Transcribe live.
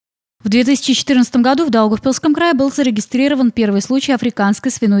В 2014 году в Даугавпилсском крае был зарегистрирован первый случай африканской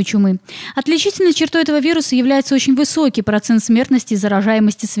свиной чумы. Отличительной чертой этого вируса является очень высокий процент смертности и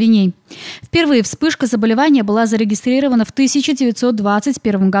заражаемости свиней. Впервые вспышка заболевания была зарегистрирована в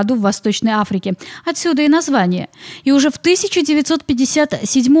 1921 году в Восточной Африке. Отсюда и название. И уже в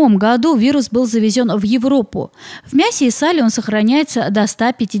 1957 году вирус был завезен в Европу. В мясе и сале он сохраняется до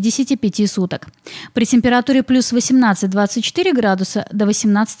 155 суток. При температуре плюс 18-24 градуса до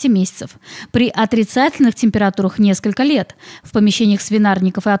 18 месяцев. При отрицательных температурах несколько лет. В помещениях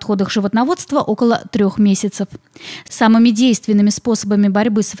свинарников и отходах животноводства около 3 месяцев. Самыми действенными способами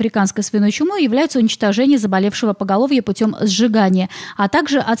борьбы с африканской свиной чумой являются уничтожение заболевшего поголовья путем сжигания, а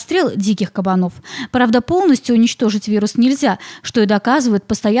также отстрел диких кабанов. Правда, полностью уничтожить вирус нельзя, что и доказывают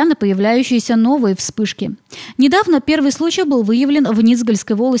постоянно появляющиеся новые вспышки. Недавно первый случай был выявлен в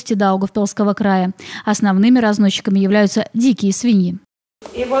Ницгальской волости Даугавпилсского края. Основными разносчиками являются дикие свиньи.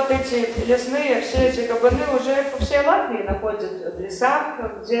 И вот эти лесные, все эти кабаны уже по всей Латвии находят в лесах,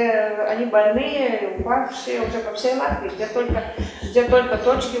 где они больные, упавшие уже по всей Латвии, где только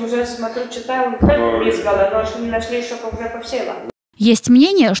точки, уже смотрю, читаю, Ницгала, но не нашли еще уже по всей Латвии. Есть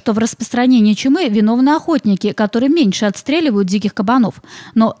мнение, что в распространении чумы виновны охотники, которые меньше отстреливают диких кабанов.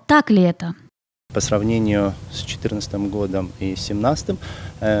 Но так ли это? По сравнению с 2014 годом и 2017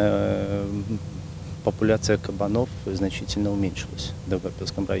 популяция кабанов значительно уменьшилась в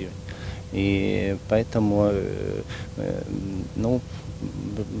Даугавпилсском районе. И поэтому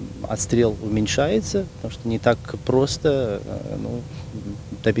отстрел уменьшается, потому что не так просто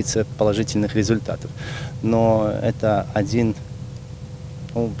добиться положительных результатов. Но это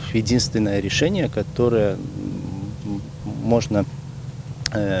единственное решение, которое можно,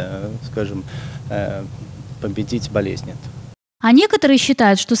 скажем, победить болезнь. А некоторые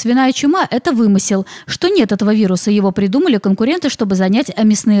считают, что свиная чума – это вымысел, что нет этого вируса, его придумали конкуренты, чтобы занять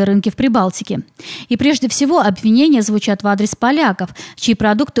мясные рынки в Прибалтике. И прежде всего обвинения звучат в адрес поляков, чьи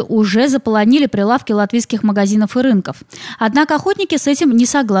продукты уже заполонили прилавки латвийских магазинов и рынков. Однако охотники с этим не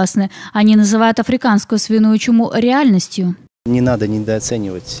согласны. Они называют африканскую свиную чуму реальностью. Не надо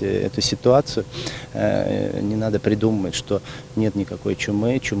недооценивать эту ситуацию, не надо придумывать, что нет никакой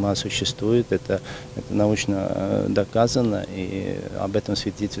чумы, чума существует, это научно доказано, и об этом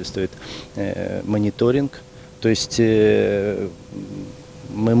свидетельствует мониторинг. То есть мы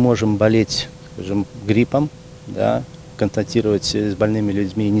можем болеть, скажем, гриппом, да, контактировать с больными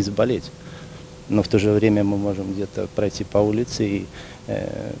людьми и не заболеть, но в то же время мы можем где-то пройти по улице и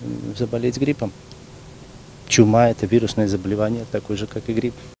заболеть гриппом. Чума – это вирусное заболевание, такое же, как и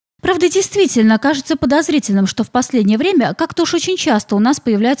грипп. Правда, действительно, кажется подозрительным, что в последнее время как-то уж очень часто у нас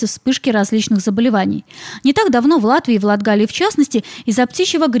появляются вспышки различных заболеваний. Не так давно в Латвии и в Латгалии, в частности, из-за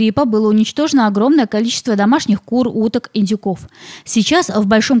птичьего гриппа было уничтожено огромное количество домашних кур, уток, индюков. Сейчас в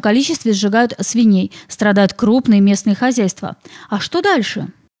большом количестве сжигают свиней, страдают крупные местные хозяйства. А что дальше?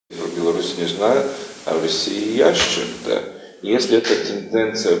 В Беларуси не знаю, а в России чаще, да. Если эта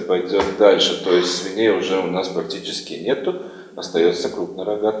тенденция пойдет дальше, то есть свиней уже у нас практически нету, остается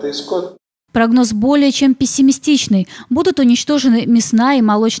крупнорогатый скот. Прогноз более чем пессимистичный. Будут уничтожены мясная и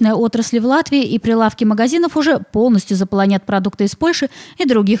молочная отрасли в Латвии, и прилавки магазинов уже полностью заполонят продукты из Польши и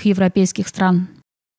других европейских стран.